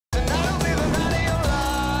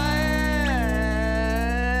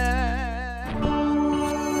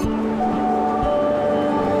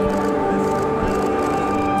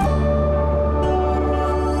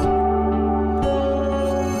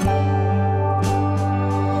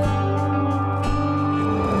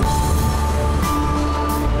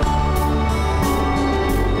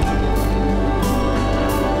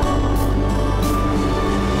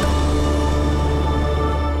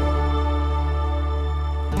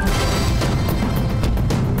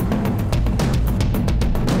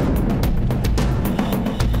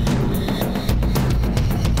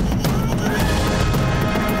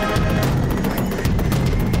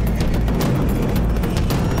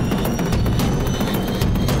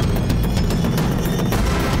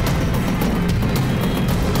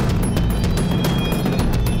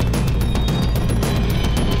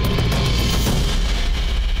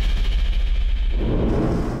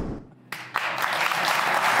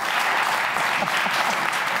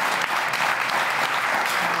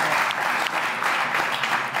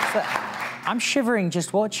I'm shivering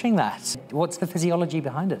just watching that. What's the physiology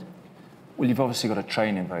behind it? Well, you've obviously got to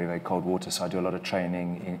train in very, very cold water, so I do a lot of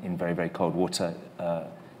training in very, very cold water.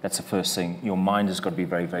 That's the first thing. Your mind has got to be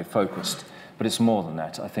very, very focused, but it's more than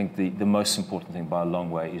that. I think the most important thing by a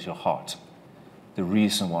long way is your heart, the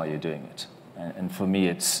reason why you're doing it. And for me,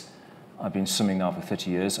 I've been swimming now for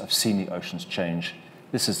 30 years. I've seen the oceans change.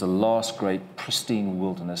 This is the last great pristine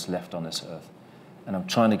wilderness left on this earth. And I'm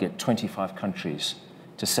trying to get 25 countries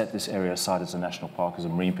to set this area aside as a national park, as a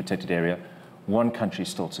marine protected area. One country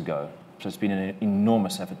still to go. So it's been an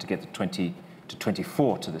enormous effort to get the 20 to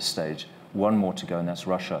 24 to this stage. One more to go, and that's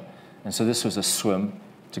Russia. And so this was a swim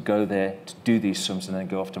to go there, to do these swims, and then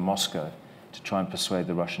go off to Moscow to try and persuade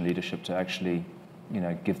the Russian leadership to actually,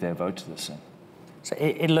 give their vote to this thing. So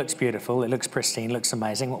it looks beautiful, it looks pristine, it looks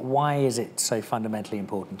amazing. Why is it so fundamentally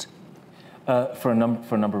important? For a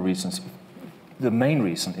number of reasons. The main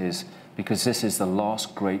reason is because this is the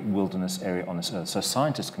last great wilderness area on this earth. So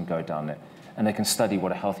scientists can go down there and they can study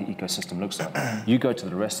what a healthy ecosystem looks like. You go to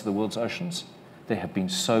the rest of the world's oceans, they have been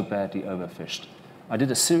so badly overfished. I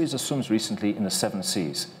did a series of swims recently in the 7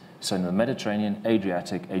 seas. So in the Mediterranean,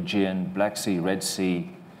 Adriatic, Aegean, Black Sea, Red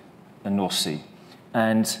Sea, and North Sea.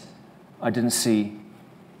 And I didn't see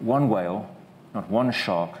one whale, not one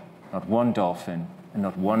shark, not one dolphin, and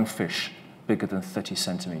not one fish bigger than 30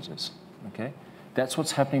 centimeters, okay? That's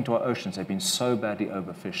what's happening to our oceans. They've been so badly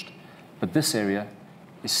overfished. But this area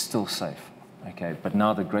is still safe, okay? But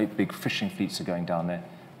now the great big fishing fleets are going down there,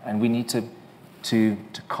 and we need to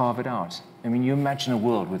carve it out. I mean, you imagine a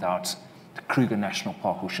world without the Kruger National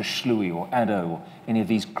Park or Shashlui or Addo or any of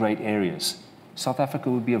these great areas. South Africa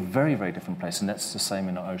would be a very, very different place, and that's the same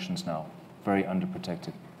in our oceans now, very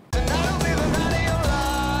underprotected.